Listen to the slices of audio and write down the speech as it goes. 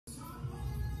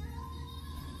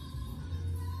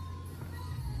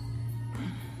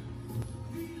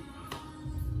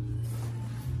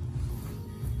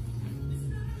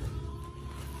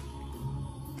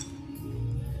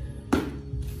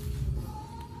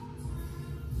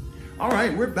All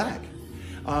right, we're back.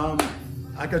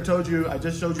 Like I told you, I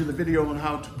just showed you the video on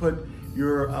how to put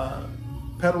your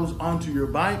pedals onto your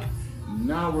bike.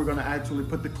 Now we're gonna actually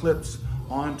put the clips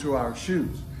onto our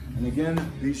shoes. And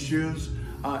again, these shoes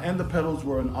and the pedals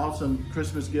were an awesome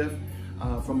Christmas gift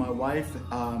from my wife.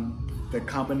 The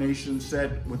combination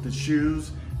set with the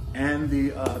shoes and the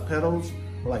pedals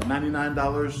were like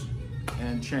 $99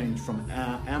 and change from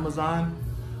Amazon.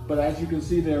 But as you can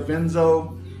see, they're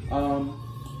Venzo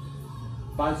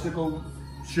bicycle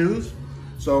shoes.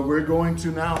 So we're going to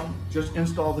now just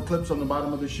install the clips on the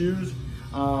bottom of the shoes.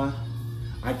 I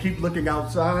keep looking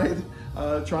outside,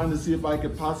 trying to see if I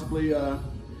could possibly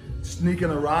sneak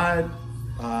in a ride.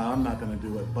 I'm not gonna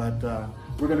do it, but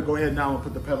we're gonna go ahead now and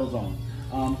put the pedals on.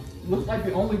 Looks like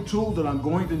the only tool that I'm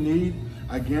going to need,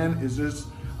 again, is this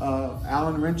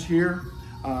Allen wrench here.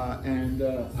 And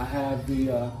I have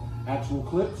the actual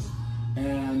clips,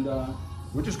 and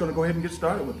we're just gonna go ahead and get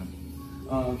started with them.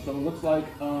 So it looks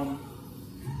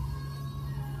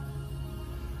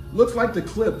like the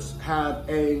clips have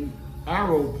a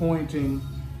arrow pointing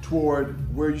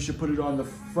toward where you should put it on the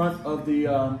front of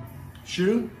the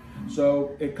shoe.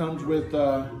 So it comes with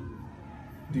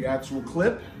the actual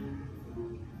clip,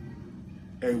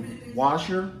 a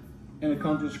washer, and it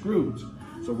comes with screws.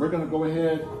 So we're gonna go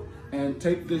ahead and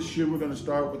take this shoe. We're gonna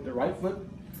start with the right foot,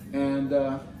 and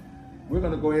we're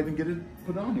gonna go ahead and get it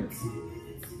put on here.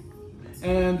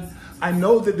 And I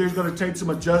know that there's gonna take some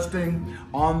adjusting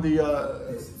on the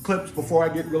clips before I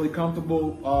get really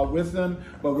comfortable with them,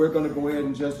 but we're gonna go ahead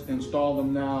and just install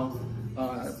them now,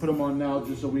 put them on now,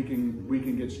 just so we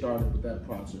can get started with that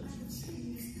process.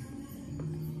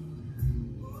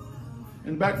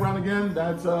 In the background again,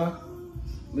 that's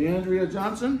Leandria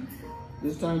Johnson.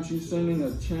 This time she's singing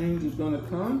 "A Change Is Gonna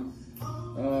Come."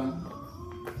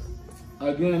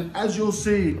 Again, as you'll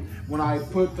see, when I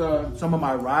put some of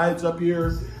my rides up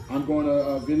here, I'm going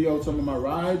to video some of my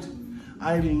rides.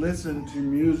 I listen to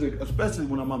music, especially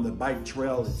when I'm on the bike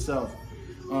trail itself.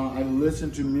 I listen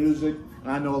to music,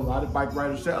 and I know a lot of bike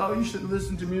riders say, oh, you shouldn't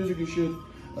listen to music, you should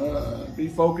be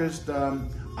focused.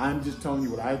 I'm just telling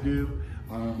you what I do.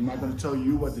 I'm not going to tell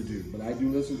you what to do, but I do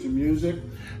listen to music.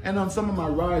 And on some of my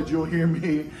rides, you'll hear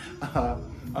me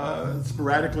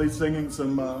sporadically singing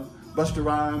some Busta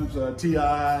Rhymes,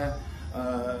 T.I.,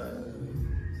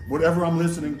 whatever I'm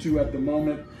listening to at the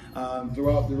moment.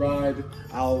 Throughout the ride,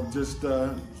 I'll just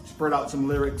spread out some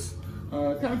lyrics.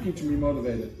 Kind of keeps me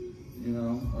motivated, you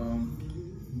know.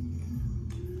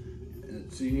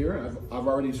 Let's see here, I've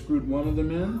already screwed one of them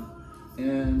in,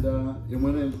 and it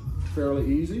went in fairly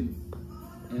easy.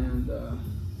 And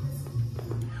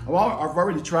I've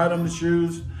already tried on the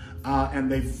shoes,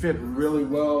 and they fit really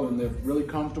well, and they're really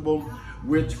comfortable,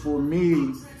 which for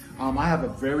me, I have a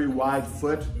very wide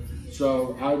foot,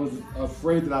 so I was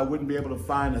afraid that I wouldn't be able to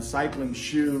find a cycling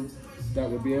shoe that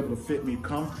would be able to fit me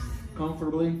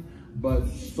comfortably, but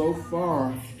so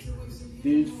far,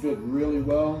 these fit really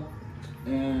well.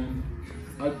 And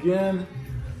again,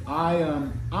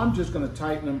 I'm just gonna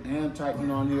tighten them and tighten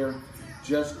on here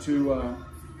just to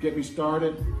get me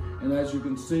started. And as you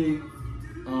can see,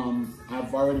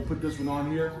 I've already put this one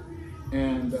on here,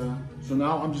 and so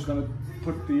now I'm just gonna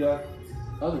put the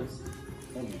other.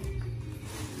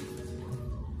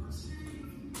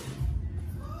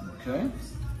 Okay.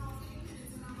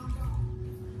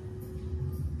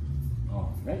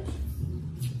 All right.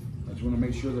 I just want to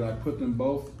make sure that I put them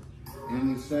both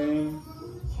in the same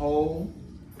hole.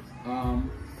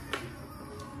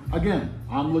 Again,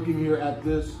 I'm looking here at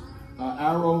this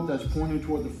arrow that's pointing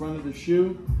toward the front of the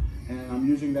shoe, and I'm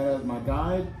using that as my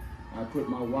guide. I put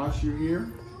my washer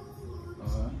here,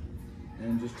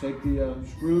 and just take the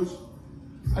screws.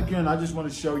 Again, I just want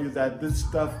to show you that this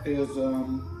stuff is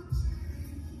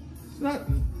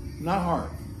it's not hard.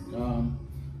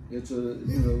 It's a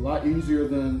lot easier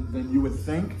than you would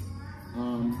think.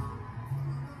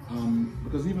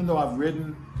 Because even though I've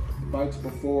ridden bikes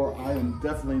before, I am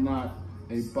definitely not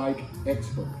a bike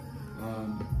expert.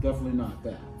 Definitely not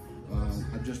that.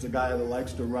 I'm just a guy that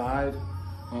likes to ride,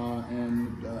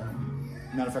 and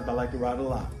matter of fact, I like to ride a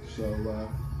lot. So,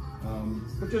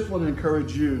 but just want to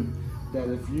encourage you that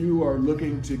if you are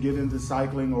looking to get into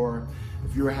cycling, or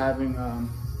if you're having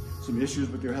some issues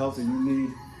with your health and you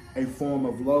need a form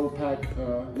of low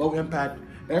impact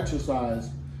exercise,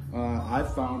 I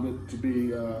found it to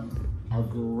be a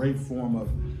great form of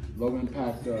low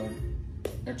impact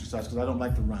exercise, because I don't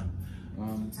like to run.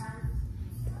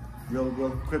 Real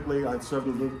quickly, I served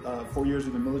 4 years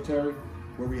in the military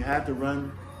where we had to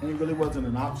run, and it really wasn't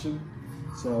an option.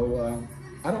 So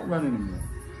I don't run anymore.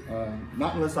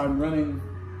 Not unless I'm running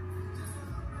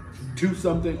to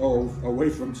something or away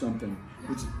from something,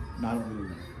 which I don't really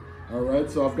know. All right,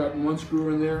 so I've got one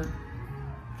screw in there,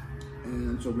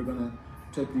 and so we're gonna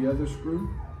take the other screw.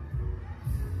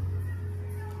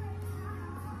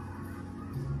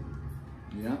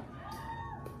 Yeah.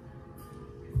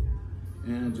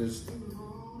 And just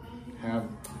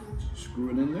screw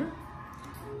it in there.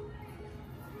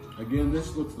 Again,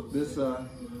 this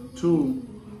tool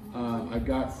I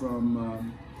got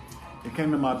from, it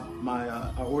came in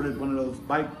I ordered one of those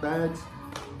bike bags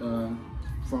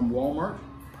from Walmart.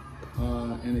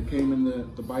 And it came in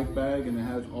the bike bag, and it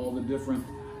has all the different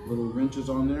little wrenches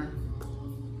on there.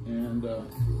 And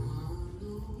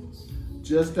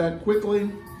just that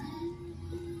quickly,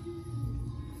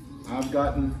 I've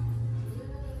gotten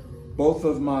both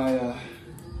of my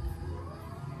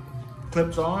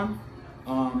clips on.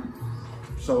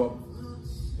 So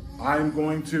I'm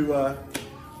going to,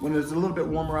 when it's a little bit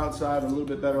warmer outside, a little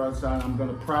bit better outside, I'm going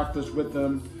to practice with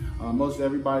them. Most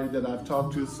everybody that I've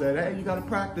talked to said, "Hey, you got to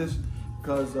practice,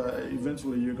 because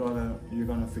eventually you're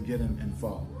gonna forget and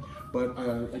fall." But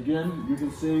again, you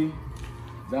can see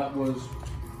that was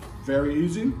very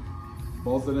easy.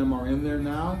 Both of them are in there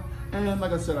now, and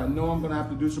like I said, I know I'm gonna have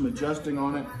to do some adjusting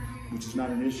on it, which is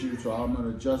not an issue. So I'm gonna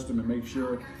adjust them and make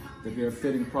sure that they're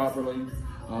fitting properly.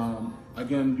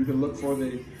 Again, you can look for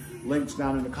the links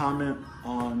down in the comment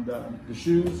on the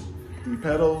shoes, the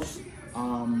pedals,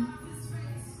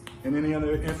 and any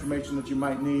other information that you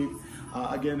might need.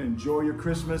 Again, enjoy your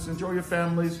Christmas, enjoy your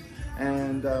families,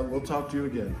 and we'll talk to you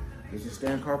again. This is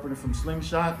Stan Carpenter from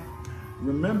SlingShot.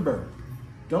 Remember,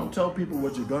 don't tell people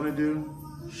what you're gonna do,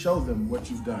 show them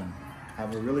what you've done.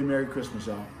 Have a really Merry Christmas,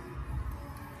 y'all.